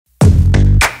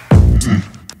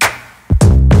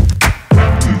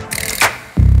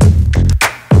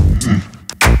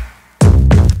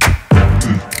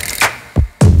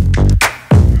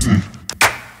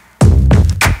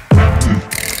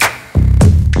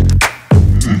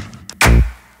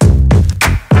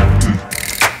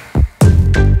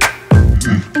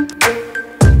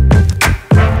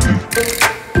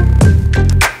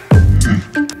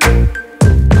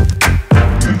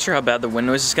sure how bad the wind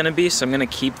noise is going to be, so I'm going to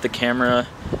keep the camera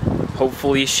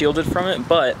hopefully shielded from it.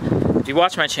 But if you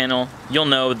watch my channel, you'll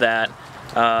know that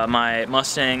my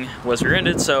Mustang was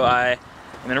rear-ended, so I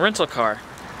am in a rental car.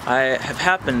 I have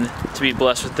happened to be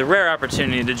blessed with the rare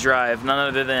opportunity to drive none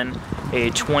other than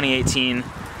a 2018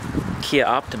 Kia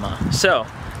Optima. So,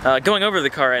 going over the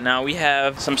car right now, we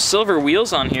have some silver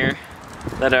wheels on here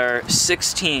that are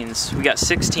 16s. We got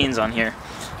 16s on here,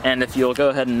 and if you'll go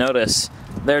ahead and notice,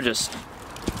 they're just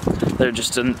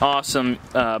an awesome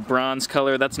bronze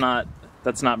color. That's not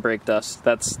brake dust.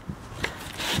 That's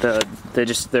they're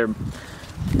just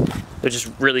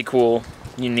really cool,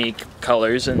 unique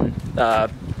colors, and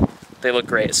they look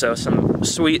great. So some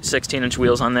sweet 16-inch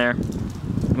wheels on there.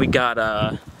 We got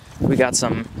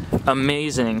some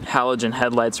amazing halogen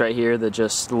headlights right here that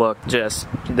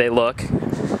they look.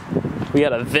 We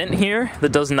got a vent here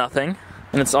that does nothing,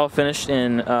 and it's all finished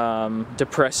in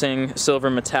depressing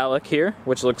silver metallic here,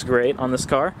 which looks great on this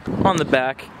car. On the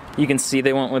back, you can see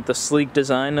they went with the sleek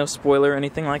design, no spoiler or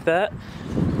anything like that.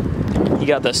 You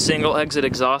got the single exit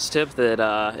exhaust tip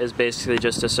that is basically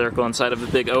just a circle inside of a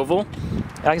big oval.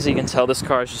 As you can tell, this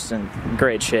car is just in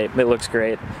great shape. It looks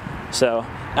great. So,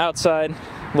 outside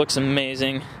looks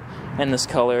amazing in this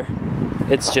color.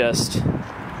 It's just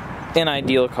an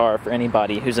ideal car for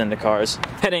anybody who's into cars.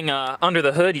 Heading under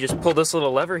the hood, you just pull this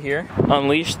little lever here,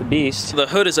 unleash the beast. The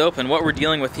hood is open. What we're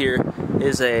dealing with here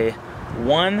is a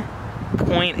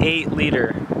 1.8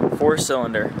 liter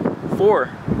 4-cylinder. 4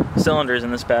 cylinders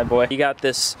in this bad boy. You got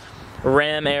this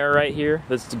Ram Air right here.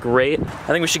 That's great. I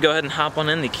think we should go ahead and hop on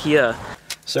in the Kia.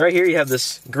 So right here you have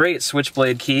this great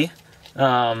switchblade key.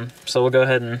 So we'll go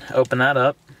ahead and open that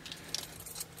up.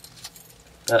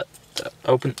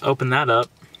 Open that up.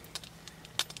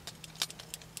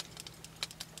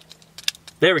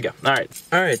 There we go.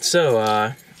 Alright, so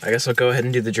I guess I'll go ahead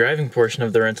and do the driving portion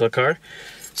of the rental car.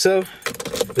 So,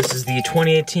 this is the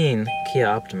 2018 Kia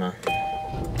Optima.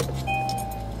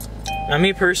 Now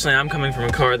me personally, I'm coming from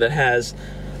a car that has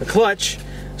a clutch,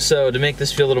 so to make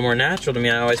this feel a little more natural to me,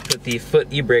 I always put the foot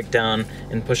e-brake down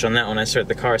and push on that when I start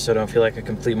the car so I don't feel like a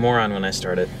complete moron when I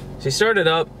start it. So you start it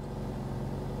up,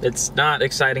 it's not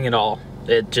exciting at all.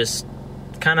 It just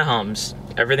kind of hums.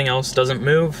 Everything else doesn't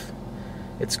move.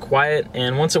 It's quiet,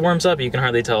 and once it warms up, you can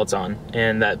hardly tell it's on,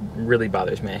 and that really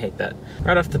bothers me. I hate that.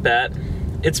 Right off the bat,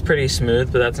 it's pretty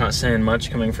smooth, but that's not saying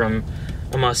much coming from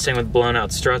a Mustang with blown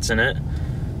out struts in it.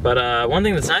 But one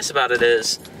thing that's nice about it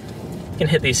is you can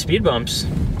hit these speed bumps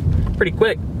pretty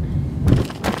quick.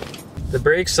 The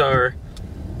brakes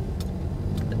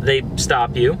they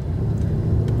stop you.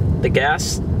 The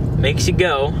gas makes you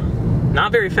go,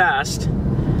 not very fast.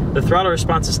 The throttle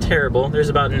response is terrible. There's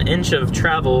about an inch of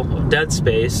travel of dead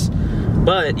space,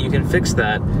 but you can fix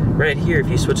that right here if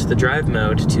you switch the drive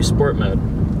mode to sport mode.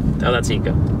 Oh, that's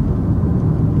eco.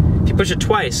 If you push it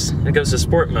twice, it goes to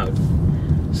sport mode.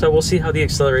 So we'll see how the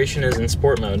acceleration is in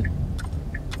sport mode.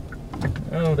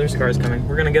 Oh, there's cars coming.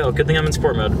 We're gonna go. Good thing I'm in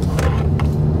sport mode.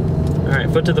 Alright,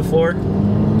 foot to the floor.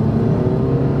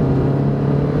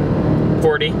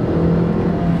 40.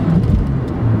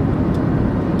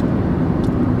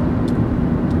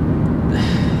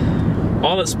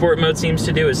 All that sport mode seems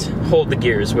to do is hold the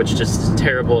gears, which just is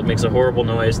terrible. It makes a horrible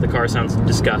noise. The car sounds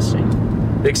disgusting.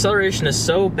 The acceleration is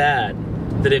so bad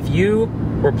that if you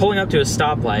were pulling up to a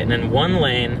stoplight and in one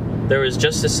lane there was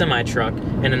just a semi-truck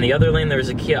and in the other lane there was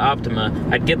a Kia Optima,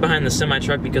 I'd get behind the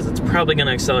semi-truck because it's probably going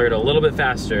to accelerate a little bit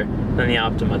faster than the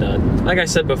Optima does. Like I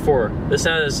said before, this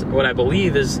has what I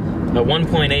believe is a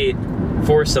 1.8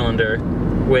 4-cylinder,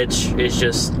 which is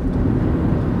just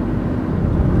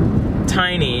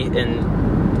tiny and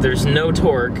there's no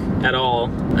torque at all.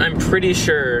 I'm pretty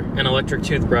sure an electric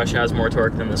toothbrush has more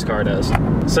torque than this car does.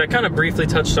 So I kind of briefly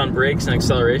touched on brakes and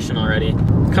acceleration already.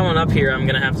 Coming up here, I'm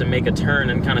gonna have to make a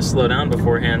turn and kind of slow down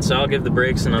beforehand, so I'll give the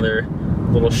brakes another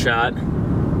little shot.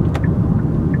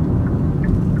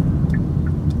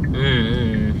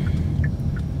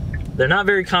 They're not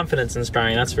very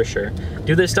confidence-inspiring, that's for sure.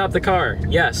 Do they stop the car?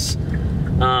 Yes.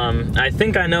 I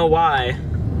think I know why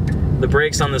the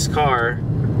brakes on this car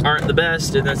aren't the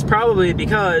best, and that's probably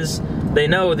because they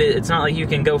know that it's not like you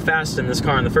can go fast in this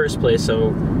car in the first place, so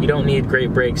you don't need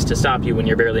great brakes to stop you when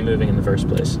you're barely moving in the first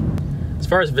place. As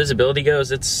far as visibility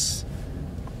goes, it's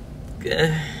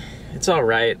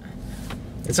alright.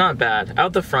 It's not bad.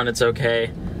 Out the front it's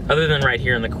okay, other than right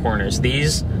here in the corners.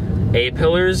 These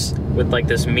A-pillars with like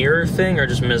this mirror thing are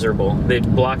just miserable. They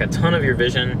block a ton of your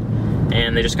vision,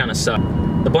 and they just kind of suck.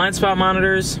 The blind spot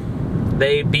monitors,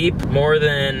 they beep more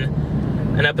than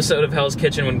an episode of Hell's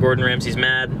Kitchen when Gordon Ramsay's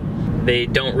mad. They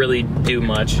don't really do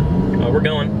much. Oh, we're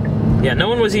going. Yeah, no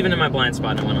one was even in my blind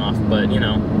spot and it went off, but you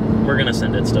know, we're gonna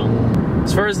send it still.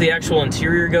 As far as the actual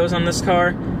interior goes on this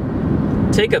car,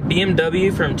 take a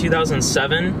BMW from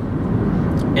 2007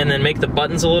 and then make the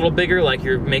buttons a little bigger like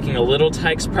you're making a Little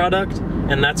Tikes product,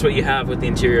 and that's what you have with the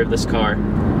interior of this car.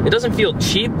 It doesn't feel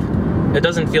cheap, it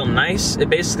doesn't feel nice, it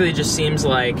basically just seems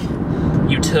like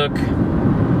you took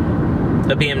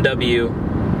a BMW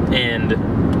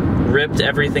and ripped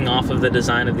everything off of the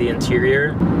design of the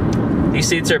interior. These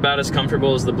seats are about as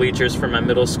comfortable as the bleachers from my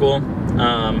middle school.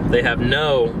 They have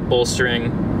no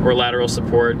bolstering or lateral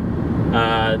support.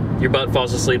 Your butt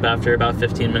falls asleep after about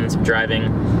 15 minutes of driving,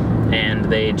 and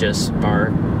they just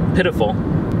are pitiful.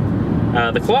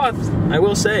 The cloth, I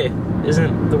will say,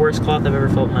 isn't the worst cloth I've ever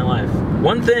felt in my life.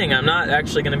 One thing, I'm not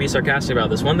actually going to be sarcastic about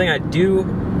this, one thing I do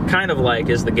kind of like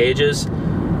is the gauges.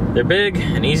 They're big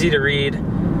and easy to read,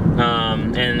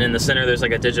 and in the center there's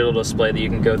like a digital display that you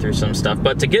can go through some stuff.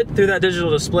 But to get through that digital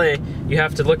display, you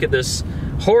have to look at this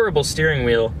horrible steering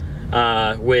wheel,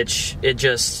 which it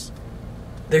just,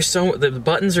 the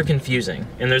buttons are confusing,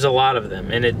 and there's a lot of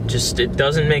them, and it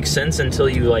doesn't make sense until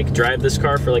you like drive this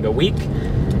car for like a week,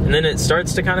 and then it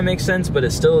starts to kind of make sense, but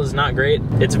it still is not great.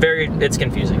 It's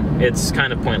confusing. It's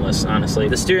kind of pointless, honestly.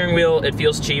 The steering wheel, it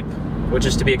feels cheap, which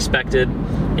is to be expected,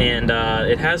 and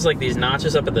it has like these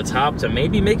notches up at the top to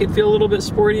maybe make it feel a little bit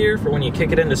sportier for when you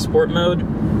kick it into sport mode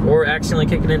or accidentally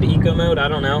kick it into eco mode. I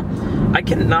don't know. I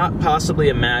cannot possibly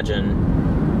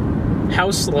imagine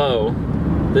how slow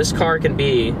this car can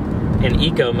be in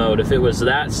eco mode if it was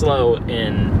that slow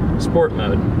in sport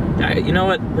mode. You know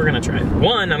what? We're gonna try it.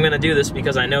 One, I'm gonna do this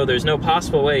because I know there's no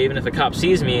possible way, even if a cop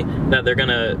sees me, that they're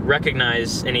gonna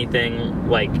recognize anything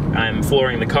like I'm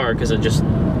flooring the car, because it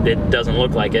doesn't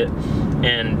look like it.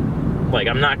 And like,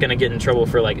 I'm not gonna get in trouble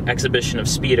for like exhibition of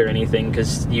speed or anything,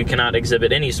 because you cannot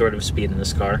exhibit any sort of speed in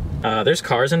this car. There's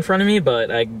cars in front of me,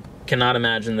 but I cannot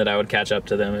imagine that I would catch up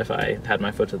to them if I had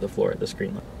my foot to the floor at this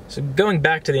green light. So going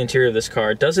back to the interior of this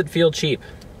car, does it feel cheap?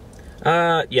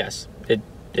 Yes,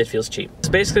 it feels cheap. It's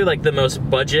basically like the most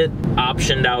budget,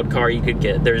 optioned out car you could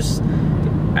get.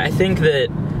 I think that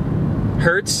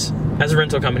Hertz, as a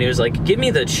rental company, was like, give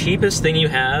me the cheapest thing you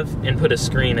have and put a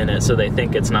screen in it so they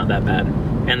think it's not that bad.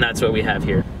 And that's what we have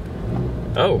here.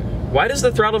 Oh, why does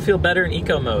the throttle feel better in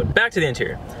eco mode? Back to the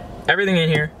interior. Everything in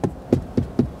here.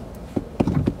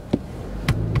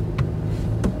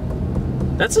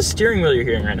 That's the steering wheel you're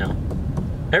hearing right now.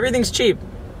 Everything's cheap.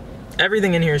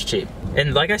 Everything in here is cheap.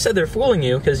 And like I said, they're fooling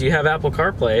you because you have Apple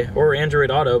CarPlay or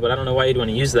Android Auto, but I don't know why you'd want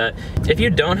to use that. If you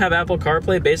don't have Apple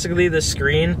CarPlay, basically the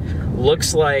screen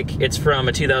looks like it's from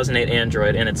a 2008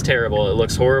 Android, and it's terrible. It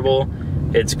looks horrible.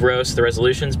 It's gross. The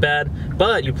resolution's bad.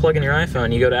 But you plug in your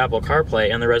iPhone, you go to Apple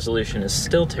CarPlay, and the resolution is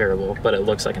still terrible, but it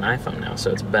looks like an iPhone now,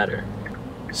 so it's better.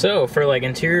 So for like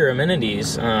interior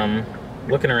amenities,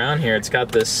 looking around here, it's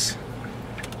got this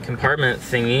compartment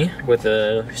thingy with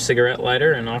a cigarette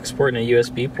lighter, an aux port, and a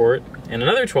USB port, and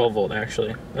another 12 volt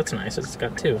actually. That's nice. It's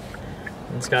got two.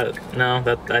 It's got, no,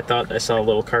 I thought I saw a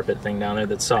little carpet thing down there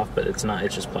that's soft, but it's not.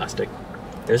 It's just plastic.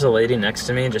 There's a lady next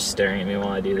to me just staring at me while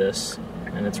I do this,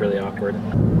 and it's really awkward.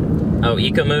 Oh,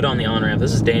 eco mode on the on-ramp.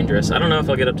 This is dangerous. I don't know if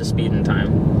I'll get up to speed in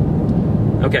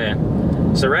time. Okay,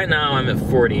 so right now I'm at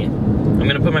 40. I'm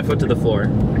gonna put my foot to the floor.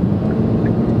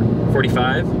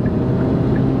 45,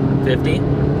 50,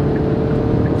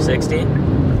 60,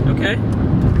 okay,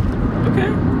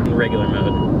 regular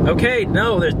mode. Okay,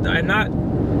 no, I'm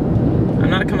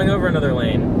not coming over another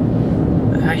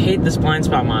lane. I hate this blind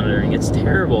spot monitoring. It's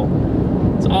terrible.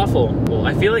 It's awful. Well,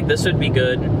 I feel like this would be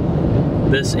good.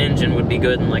 This engine would be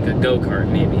good in like a go-kart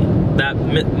maybe.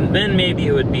 Then maybe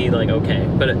it would be like okay.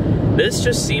 But this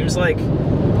just seems like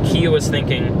Kia was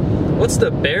thinking, what's the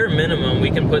bare minimum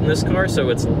we can put in this car so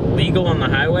it's legal on the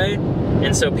highway?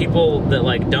 And so people that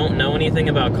like don't know anything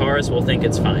about cars will think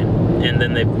it's fine. And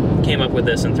then they came up with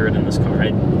this and threw it in this car.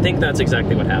 I think that's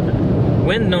exactly what happened.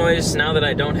 Wind noise, now that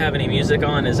I don't have any music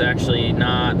on, is actually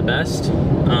not the best.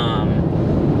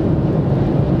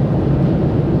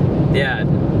 Yeah,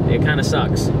 it kind of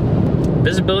sucks.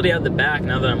 Visibility out the back,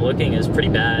 now that I'm looking, is pretty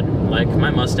bad. Like,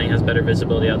 my Mustang has better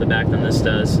visibility out the back than this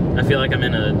does. I feel like I'm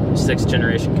in a 6th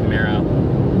generation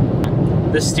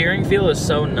Camaro. The steering feel is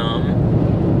so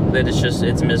numb that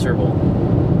it's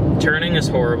miserable. Turning is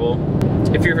horrible.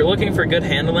 If you're looking for good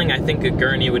handling, I think a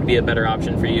gurney would be a better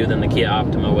option for you than the Kia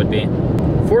Optima would be.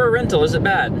 For a rental, is it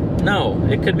bad? No,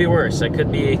 it could be worse. It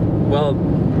could be, well,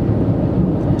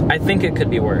 I think it could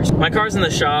be worse. My car's in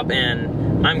the shop,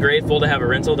 and I'm grateful to have a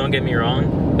rental, don't get me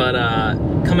wrong, but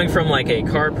coming from like a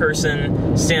car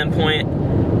person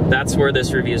standpoint, that's where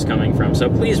this review is coming from. So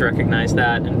please recognize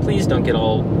that, and please don't get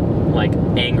all like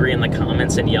angry in the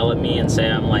comments and yell at me and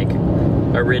say I'm like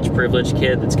a rich, privileged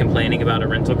kid that's complaining about a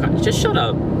rental car. Just shut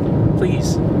up,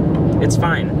 please. It's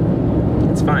fine.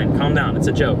 It's fine. Calm down. It's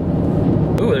a joke.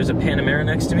 Ooh, there's a Panamera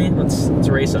next to me. Let's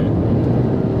race them.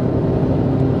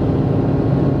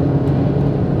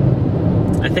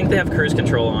 I think they have cruise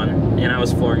control on, and I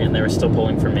was flooring it and they were still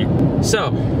pulling for me.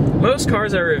 So, most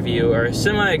cars I review are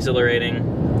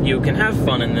semi-exhilarating, you can have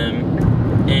fun in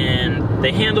them, and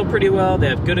they handle pretty well, they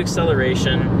have good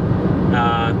acceleration,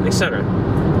 etc.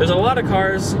 There's a lot of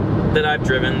cars that I've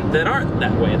driven that aren't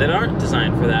that way, that aren't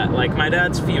designed for that, like my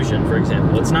dad's Fusion, for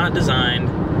example. It's not designed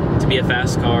to be a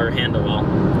fast car, handle well,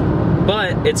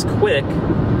 but it's quick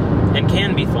and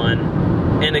can be fun,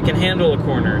 and it can handle a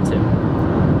corner or two.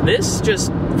 This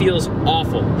just feels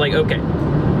awful. Like, okay,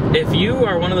 if you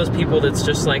are one of those people that's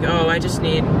just like, oh, I just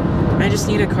need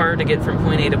a car to get from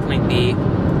point A to point B,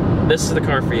 this is the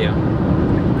car for you.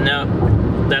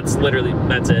 No, that's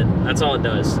it. That's all it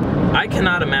does. I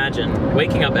cannot imagine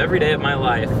waking up every day of my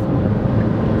life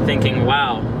thinking,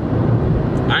 wow,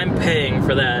 I'm paying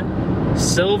for that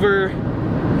silver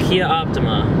Kia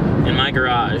Optima in my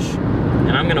garage,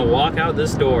 and I'm gonna walk out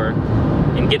this door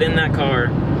and get in that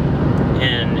car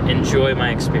and enjoy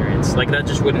my experience. Like, that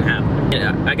just wouldn't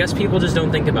happen. I guess people just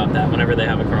don't think about that whenever they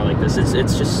have a car like this.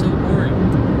 It's just so boring.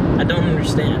 I don't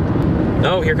understand.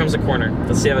 Oh, here comes a corner.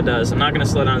 Let's see how it does. I'm not gonna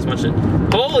slow down as much.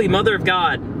 Holy mother of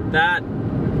God!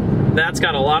 That's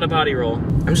got a lot of body roll.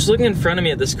 I'm just looking in front of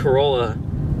me at this Corolla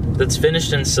that's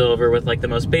finished in silver with like the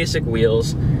most basic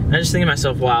wheels. And I just think to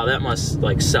myself, wow, that must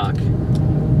like suck.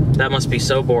 That must be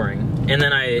so boring. And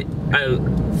then I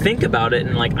think about it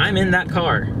and like, I'm in that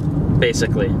car.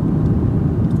 Basically.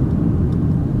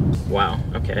 Wow,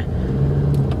 okay.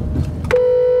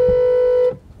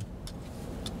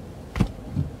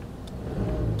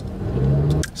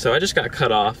 So I just got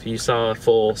cut off. You saw a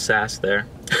full sass there.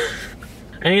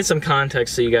 I need some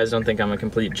context so you guys don't think I'm a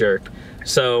complete jerk.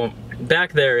 So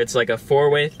back there, it's like a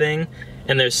four-way thing,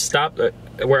 and there's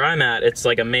where I'm at, it's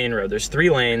like a main road. There's 3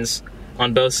 lanes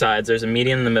on both sides. There's a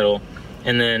median in the middle,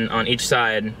 and then on each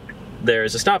side,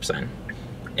 there's a stop sign.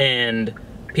 And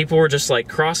people were just like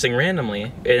crossing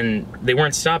randomly, and they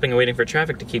weren't stopping and waiting for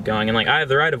traffic to keep going, and like I have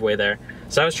the right of way there,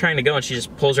 so I was trying to go and she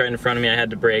just pulls right in front of me. I had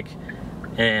to brake,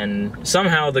 and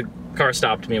somehow the car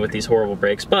stopped me with these horrible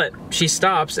brakes. But she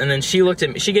stops, and then she looked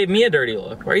at me, she gave me a dirty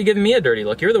look. Why are you giving me a dirty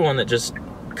look? You're the one that just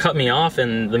cut me off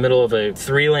in the middle of a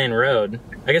 3-lane road.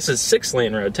 I guess it's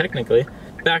 6-lane road technically.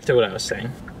 Back to what I was saying.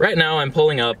 Right now I'm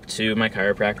pulling up to my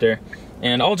chiropractor,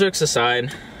 and all jokes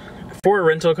aside, for a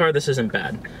rental car, this isn't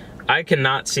bad. I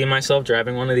cannot see myself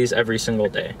driving one of these every single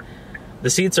day. The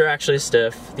seats are actually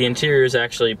stiff, the interior is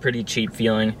actually pretty cheap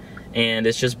feeling, and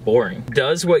it's just boring. It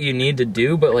does what you need to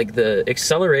do, but like the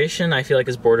acceleration I feel like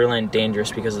is borderline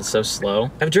dangerous because it's so slow.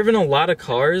 I've driven a lot of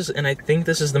cars, and I think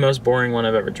this is the most boring one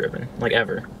I've ever driven, like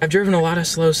ever. I've driven a lot of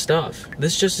slow stuff.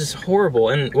 This just is horrible,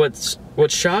 and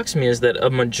what shocks me is that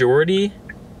a majority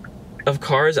of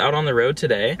cars out on the road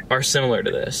today are similar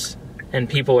to this. And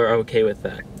people are okay with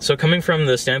that. So coming from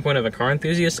the standpoint of a car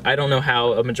enthusiast, I don't know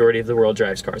how a majority of the world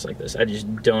drives cars like this. I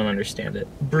just don't understand it.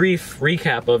 Brief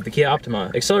recap of the Kia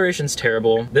Optima. Acceleration's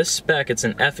terrible. This spec, it's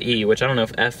an FE, which I don't know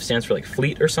if F stands for like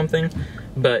fleet or something,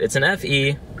 but it's an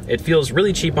FE. It feels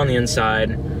really cheap on the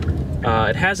inside.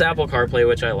 It has Apple CarPlay,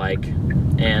 which I like,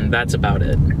 and that's about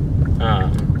it.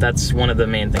 That's one of the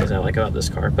main things I like about this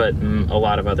car, but a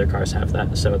lot of other cars have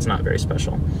that, so it's not very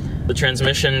special. The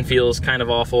transmission feels kind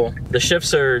of awful. The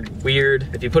shifts are weird.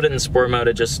 If you put it in sport mode,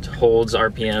 it just holds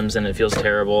RPMs and it feels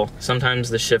terrible.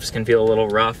 Sometimes the shifts can feel a little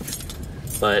rough,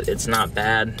 but it's not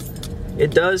bad.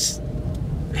 It does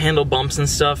handle bumps and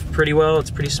stuff pretty well.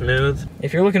 It's pretty smooth.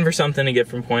 If you're looking for something to get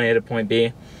from point A to point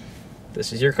B,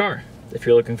 this is your car. If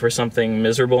you're looking for something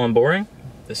miserable and boring,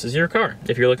 this is your car.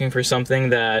 If you're looking for something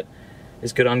that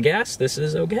is good on gas, this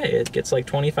is okay. It gets like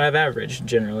 25 average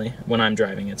generally when I'm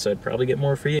driving it, so it'd probably get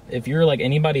more for you. If you're like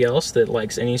anybody else that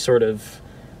likes any sort of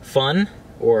fun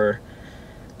or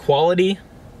quality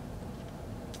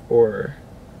or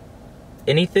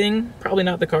anything, probably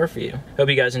not the car for you. Hope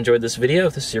you guys enjoyed this video.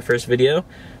 If this is your first video,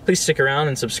 please stick around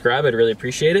and subscribe. I'd really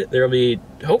appreciate it. There will be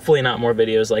hopefully not more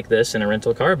videos like this in a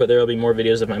rental car, but there will be more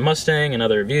videos of my Mustang and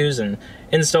other reviews and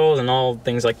installs and all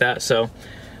things like that. So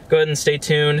go ahead and stay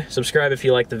tuned. Subscribe if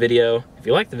you liked the video. If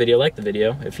you liked the video, like the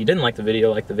video. If you didn't like the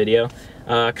video, like the video.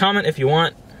 Comment if you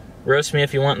want. Roast me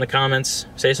if you want in the comments.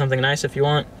 Say something nice if you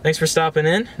want. Thanks for stopping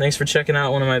in. Thanks for checking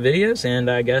out one of my videos, and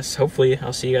I guess hopefully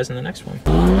I'll see you guys in the next one.